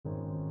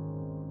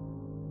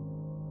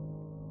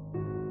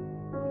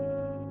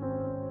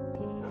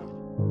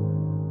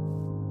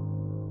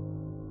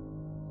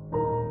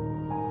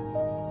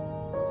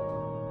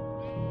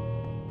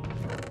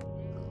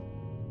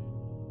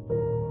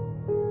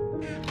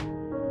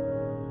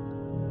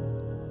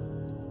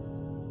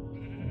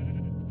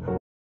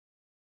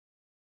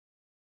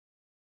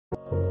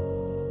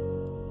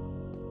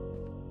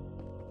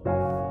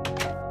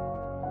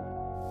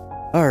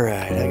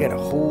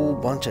Alright, a whole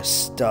bunch of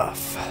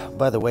stuff.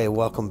 By the way,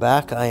 welcome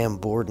back. I am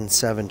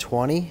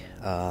Borden720.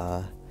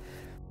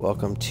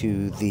 Welcome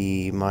to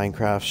the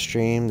Minecraft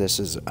stream. This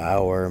is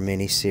our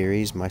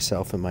mini-series,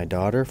 myself and my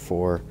daughter,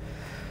 for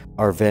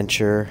our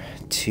venture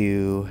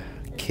to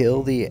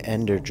kill the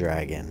Ender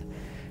Dragon.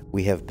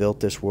 We have built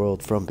this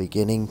world from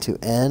beginning to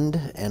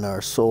end, and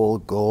our sole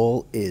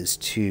goal is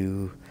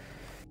to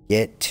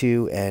get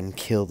to and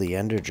kill the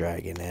Ender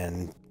Dragon.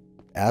 And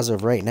as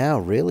of right now,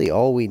 really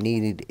all we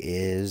needed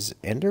is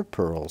Ender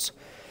Pearls.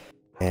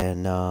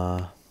 And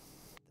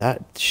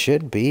that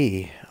should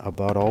be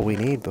about all we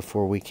need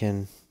before we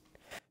can...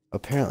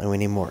 Apparently we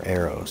need more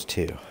arrows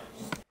too.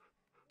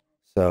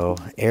 So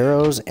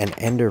arrows and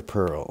Ender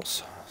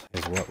Pearls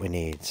is what we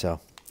need. So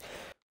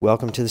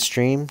welcome to the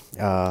stream.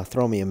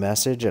 Throw me a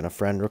message and a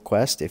friend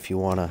request if you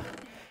want to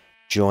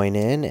join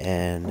in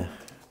and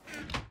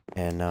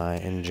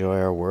enjoy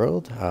our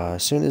world.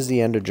 As soon as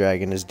the Ender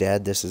Dragon is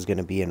dead, this is going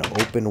to be an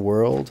open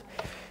world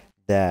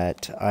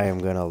that I am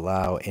going to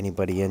allow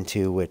anybody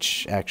into,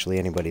 which actually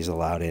anybody's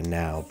allowed in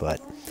now, but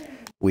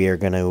we are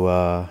going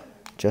to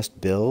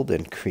just build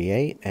and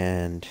create,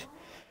 and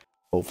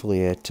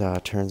hopefully it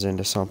turns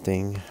into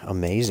something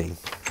amazing.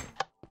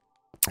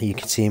 You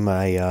can see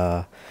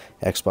my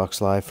Xbox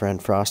Live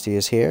friend Frosty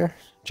is here.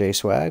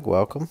 J-Swag,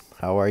 welcome.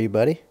 How are you,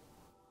 buddy?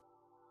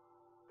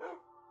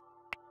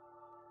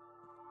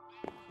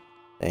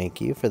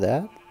 Thank you for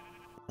that.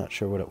 Not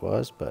sure what it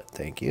was, but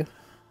thank you.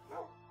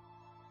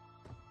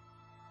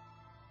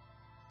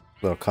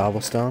 Little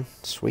cobblestone.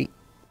 Sweet.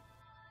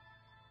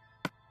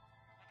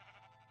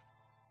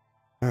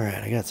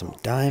 Alright, I got some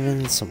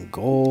diamonds, some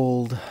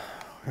gold.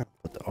 We're gonna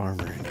put the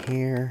armor in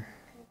here.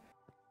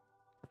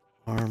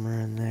 Armor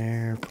in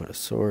there. Put a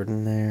sword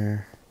in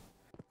there.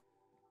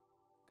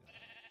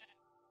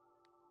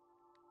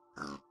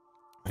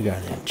 We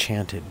got an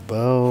enchanted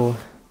bow.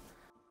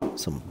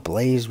 Some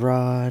blaze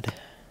rod.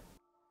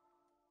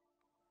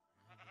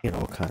 Get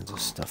all kinds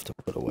of stuff to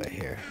put away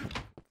here.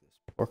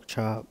 Pork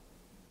chop.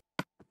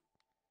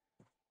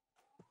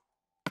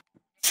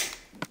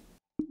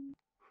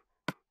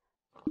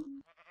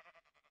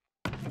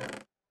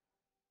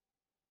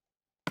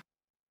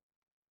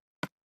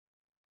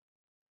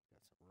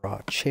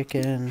 Raw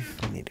chicken.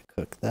 I need to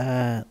cook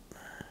that.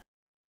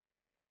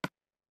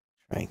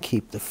 Try and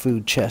keep the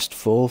food chest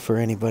full for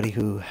anybody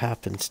who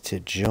happens to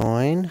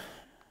join.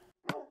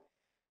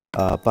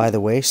 By the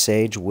way,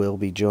 Sage will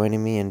be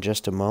joining me in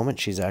just a moment.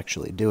 She's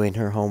actually doing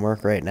her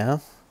homework right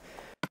now.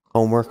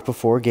 Homework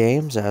before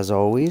games, as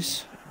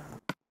always.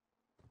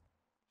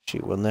 She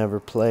will never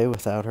play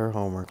without her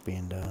homework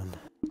being done.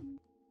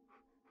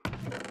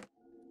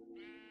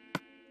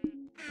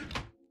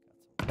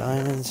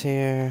 Diamonds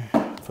here.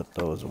 Put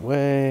those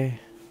away.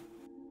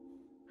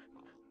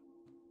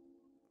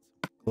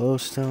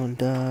 Glowstone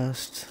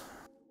dust.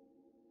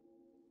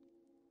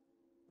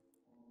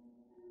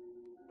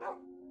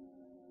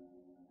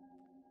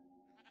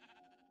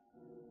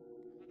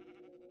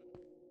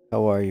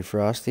 How are you,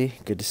 Frosty?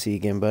 Good to see you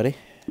again, buddy.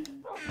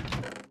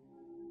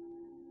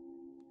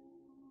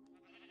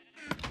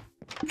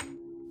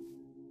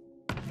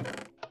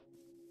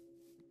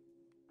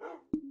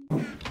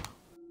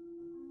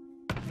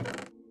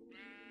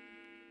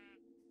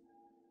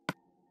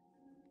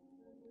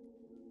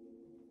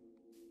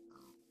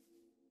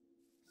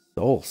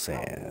 Soul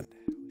sand.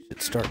 We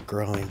should start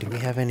growing. Do we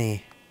have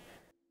any?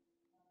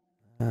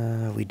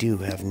 We do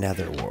have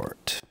nether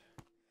wart.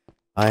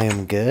 I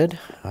am good.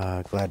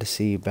 Glad to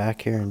see you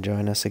back here and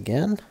join us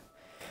again.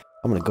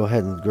 I'm going to go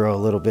ahead and grow a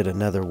little bit of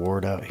nether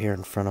wart out here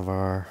in front of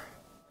our...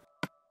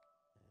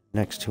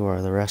 next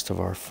to the rest of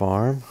our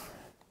farm.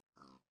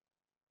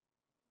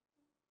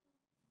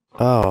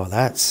 Oh,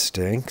 that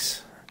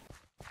stinks.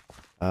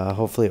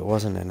 Hopefully it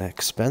wasn't an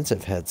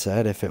expensive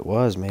headset. If it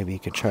was, maybe you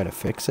could try to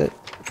fix it.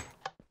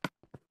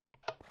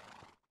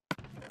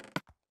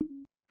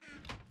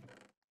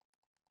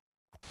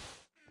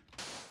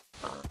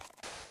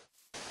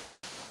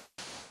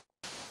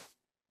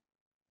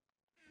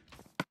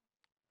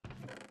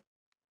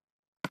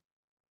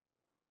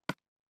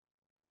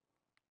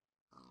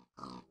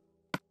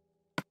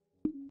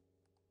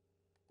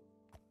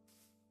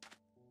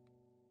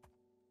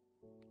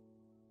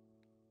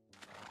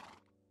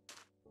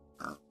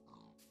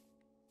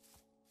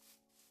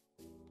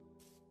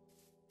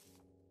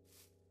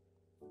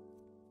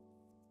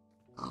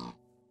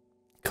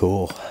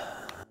 Cool.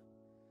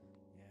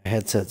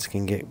 Headsets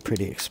can get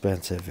pretty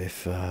expensive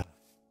if that's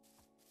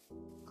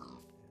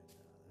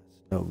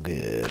no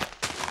good.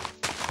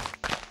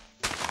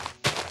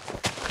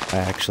 I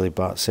actually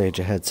bought Sage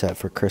a headset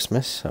for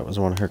Christmas. That was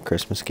one of her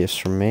Christmas gifts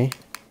from me.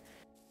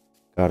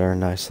 Got her a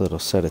nice little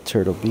set of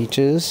Turtle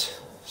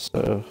Beaches,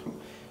 so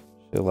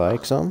she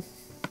likes them.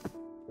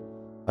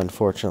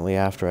 Unfortunately,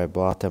 after I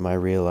bought them, I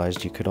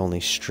realized you could only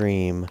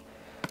stream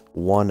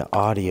one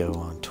audio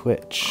on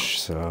Twitch,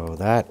 so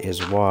that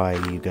is why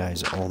you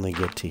guys only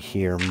get to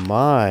hear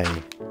my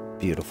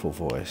beautiful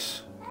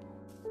voice.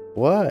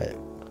 What?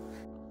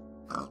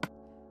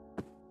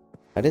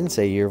 I didn't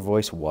say your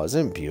voice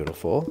wasn't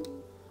beautiful.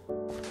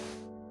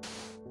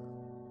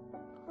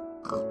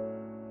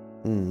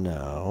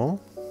 No.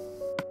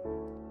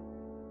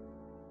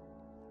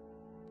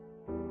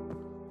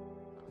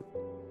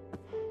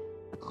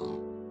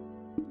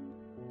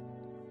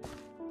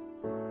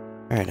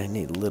 Alright, I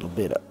need a little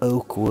bit of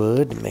oak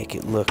wood to make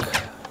it look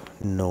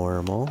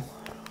normal.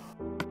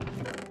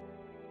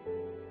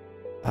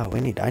 Oh, I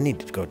need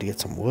to go to get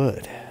some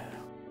wood.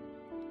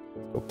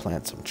 Go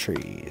plant some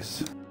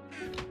trees.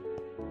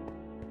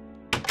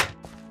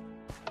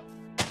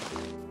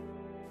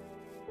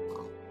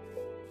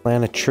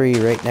 Plant a tree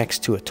right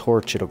next to a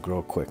torch, it'll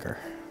grow quicker.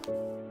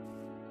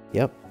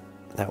 Yep,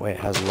 that way it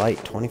has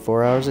light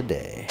 24 hours a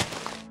day.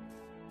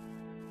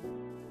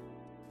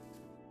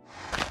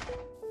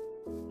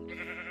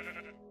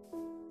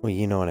 Well,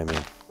 you know what I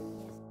mean.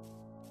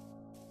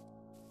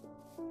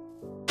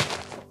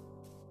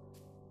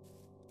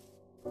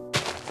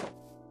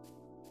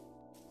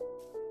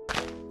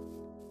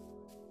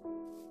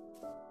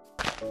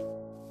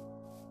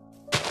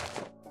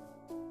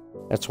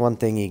 That's one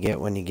thing you get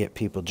when you get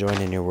people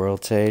joining your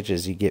world, Sage,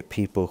 is you get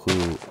people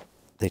who,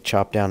 they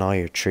chop down all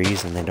your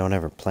trees and they don't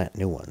ever plant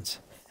new ones.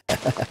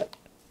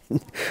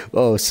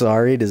 Oh,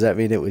 sorry, does that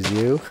mean it was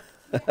you?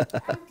 You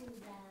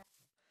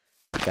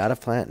gotta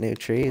plant new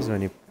trees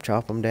when you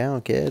chop them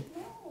down, kid.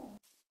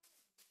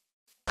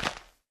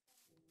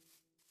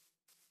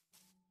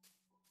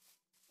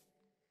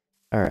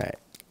 Alright,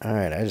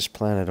 alright, I just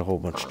planted a whole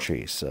bunch of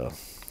trees, so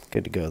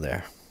good to go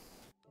there.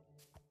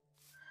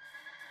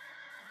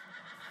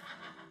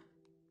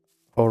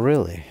 Oh,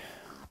 really? Did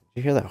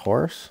you hear that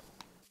horse?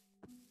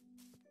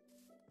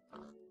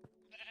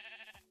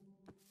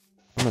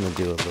 I'm gonna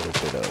do a little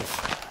bit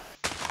of...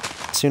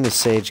 As soon as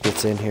Sage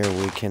gets in here,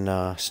 we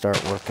can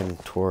start working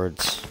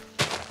towards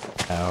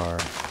our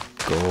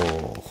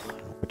goal,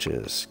 which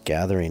is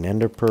gathering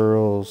ender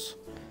pearls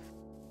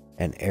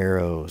and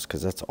arrows,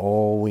 because that's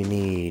all we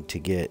need to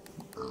get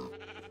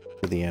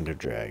to the ender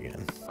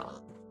dragon.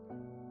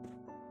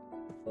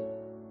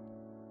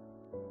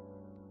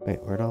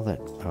 Wait, where'd all that...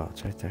 Oh,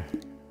 it's right there.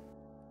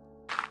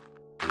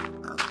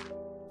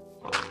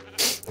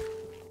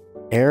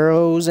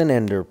 Arrows and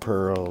ender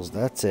pearls,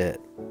 that's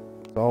it.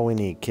 That's all we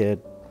need,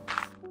 kid.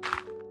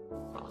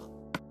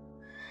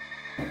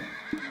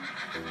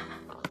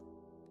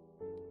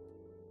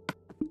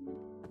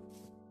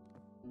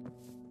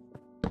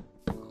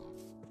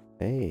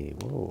 Hey,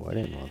 whoa, I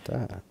didn't want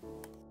that.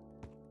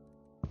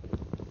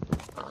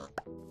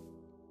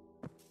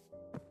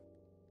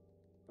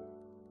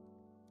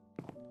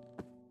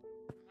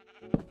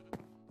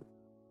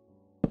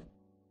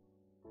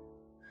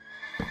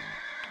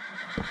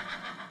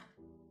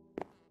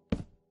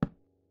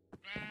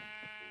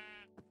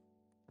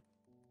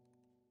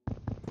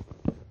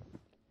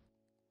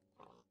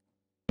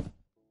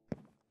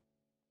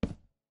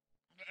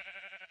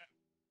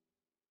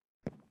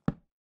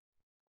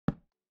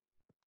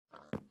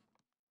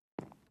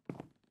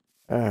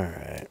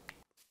 Alright.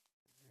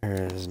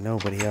 There is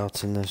nobody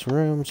else in this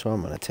room, so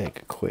I'm gonna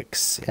take a quick...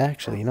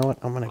 Actually, you know what?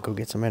 I'm gonna go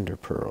get some ender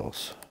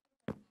pearls.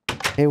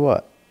 Hey,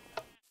 what?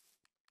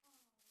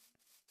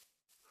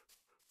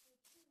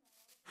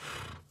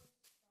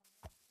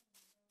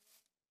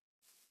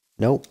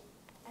 Nope.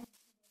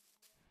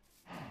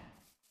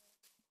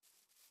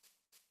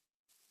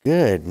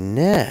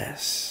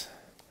 Goodness.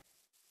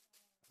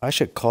 I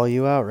should call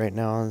you out right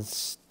now on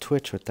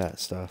Twitch with that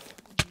stuff.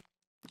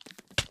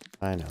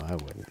 I know, I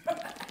wouldn't.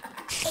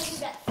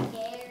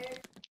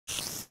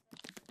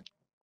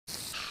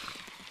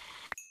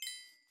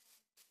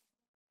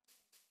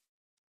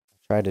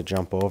 Tried to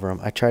jump over him.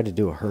 I tried to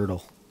do a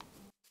hurdle.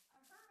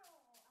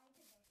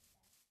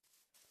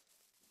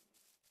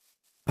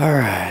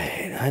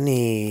 Alright, I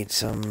need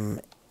some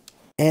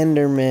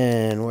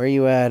Enderman. Where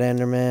you at,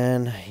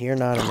 Enderman? You're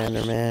not an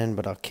Enderman,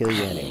 but I'll kill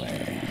you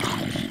anyway.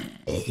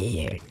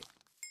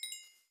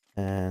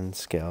 And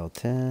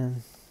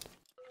skeleton.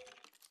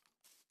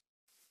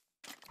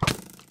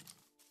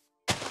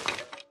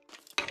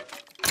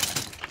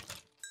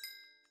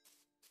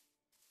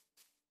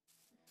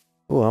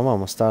 Ooh, I'm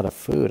almost out of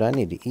food. I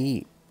need to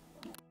eat.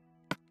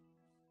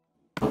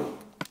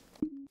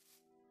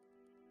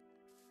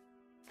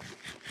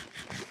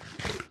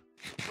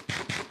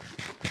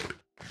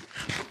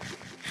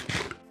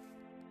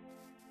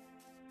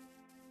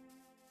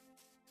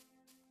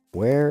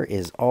 Where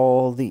is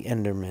all the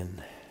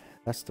Endermen?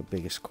 That's the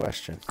biggest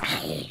question.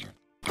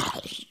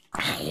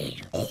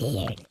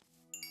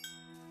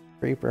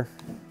 Creeper.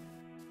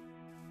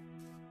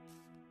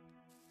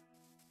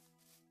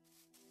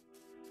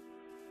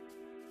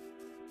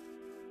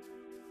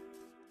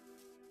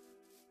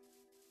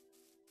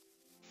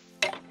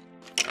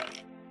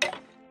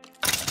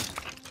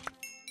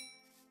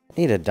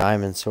 I need a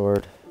diamond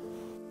sword.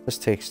 This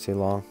takes too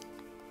long.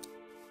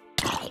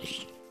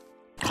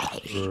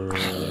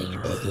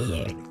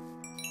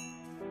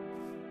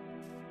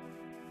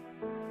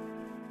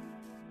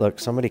 Look,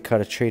 somebody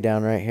cut a tree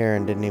down right here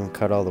and didn't even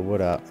cut all the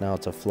wood up. Now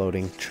it's a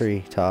floating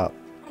tree top.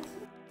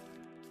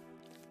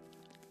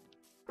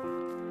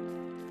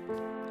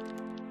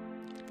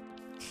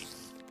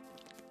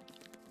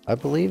 I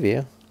believe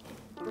you.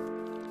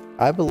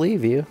 I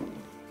believe you.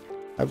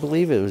 I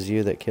believe it was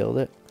you that killed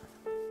it.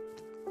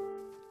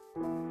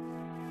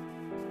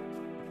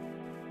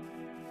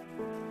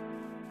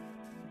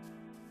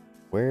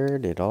 Where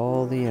did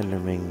all the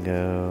Endermen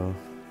go?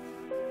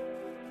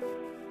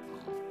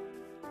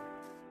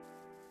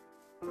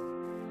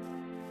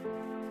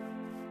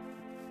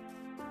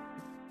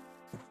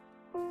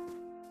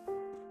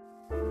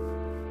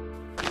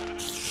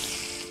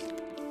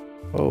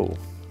 Oh.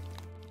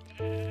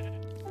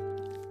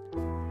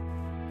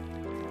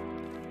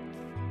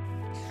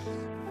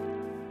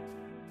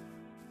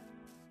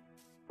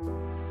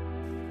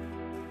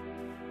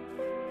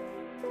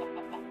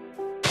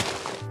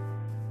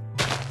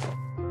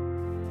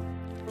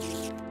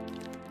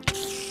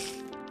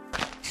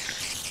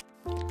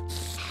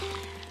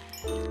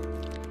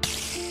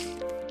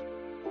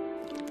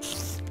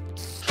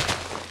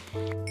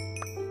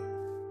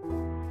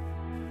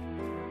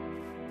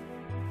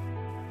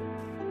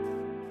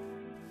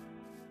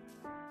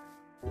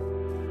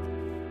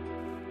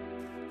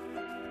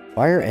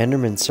 Why are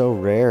Endermen so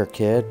rare,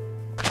 kid?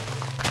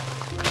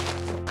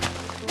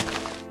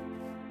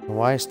 And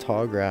why is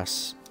tall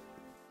grass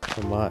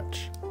so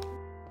much?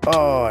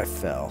 Oh, I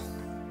fell.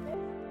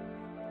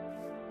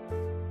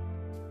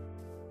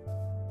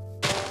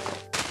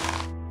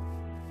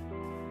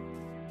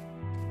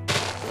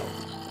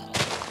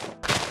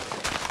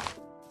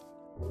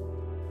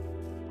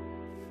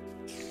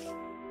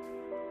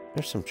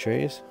 There's some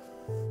trees.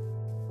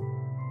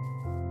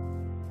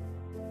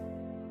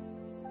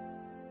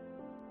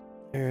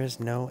 There is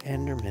no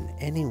Enderman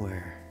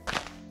anywhere.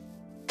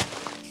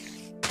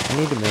 I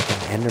need to make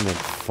an Enderman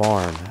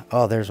farm.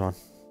 Oh, there's one.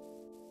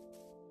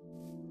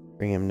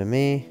 Bring him to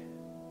me.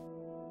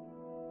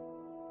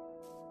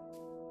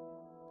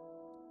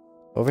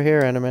 Over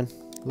here, Enderman.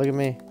 Look at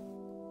me.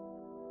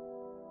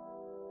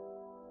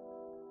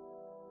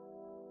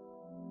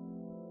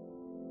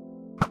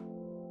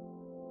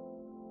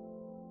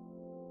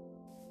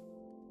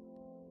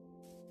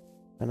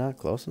 Am I not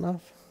close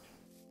enough?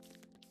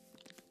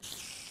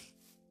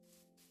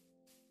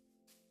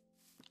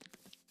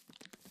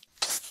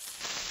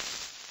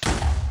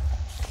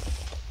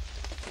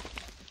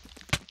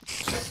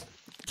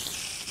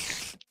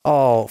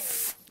 Oh,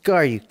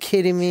 are you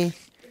kidding me?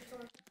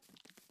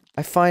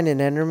 I find an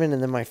Enderman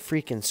and then my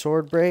freaking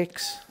sword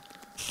breaks.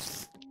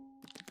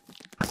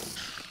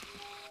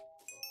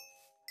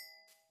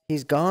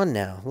 He's gone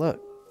now, look.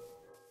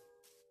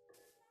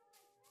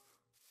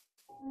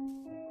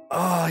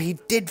 Oh, he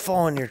did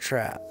fall in your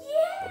trap.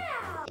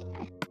 Yeah.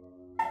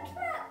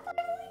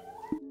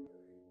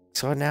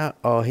 So now,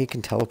 oh, he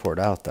can teleport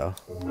out though.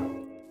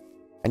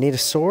 I need a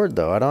sword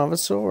though, I don't have a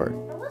sword.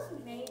 That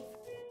wasn't made.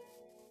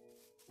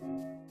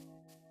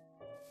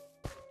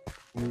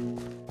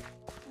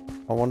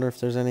 I wonder if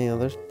there's any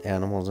other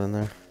animals in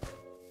there.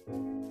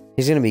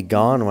 He's gonna be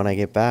gone when I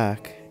get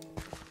back.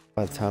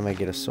 By the time I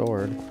get a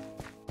sword.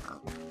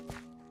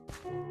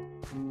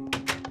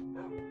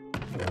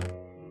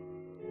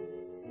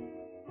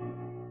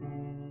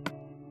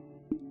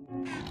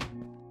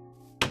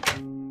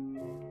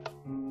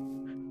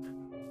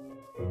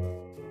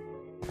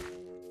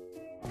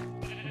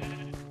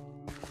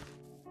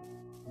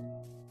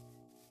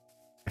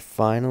 I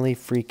finally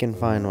freaking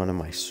find one of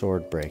my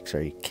sword breaks.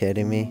 Are you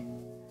kidding me?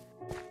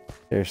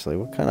 Seriously,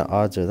 what kind of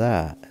odds are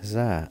that? Is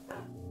that?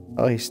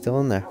 Oh, he's still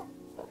in there.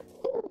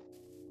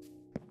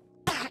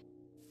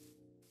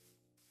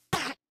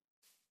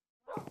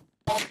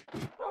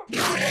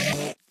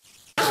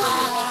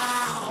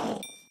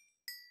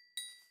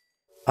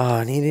 Oh,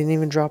 and he didn't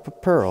even drop a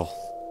pearl.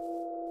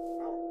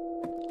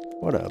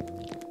 What up?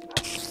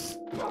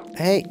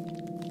 Hey!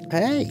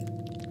 Hey!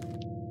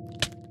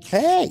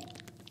 Hey!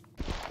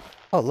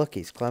 Oh, look,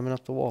 he's climbing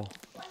up the wall.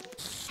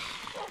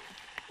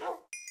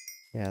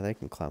 Yeah, they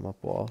can climb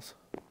up walls.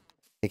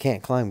 They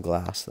can't climb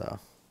glass, though.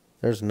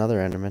 There's another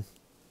Enderman.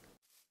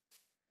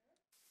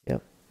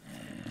 Yep.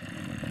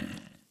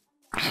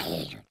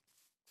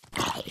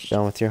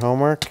 Done with your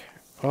homework?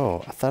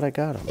 Oh, I thought I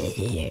got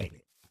him.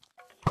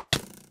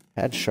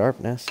 Had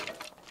sharpness.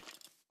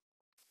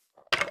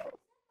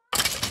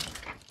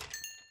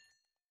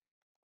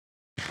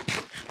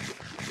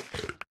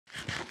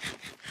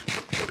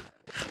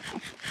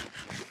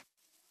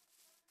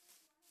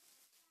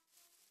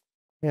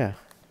 Yeah.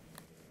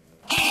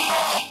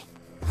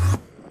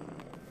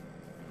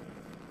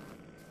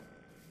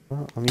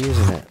 Well, I'm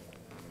using it.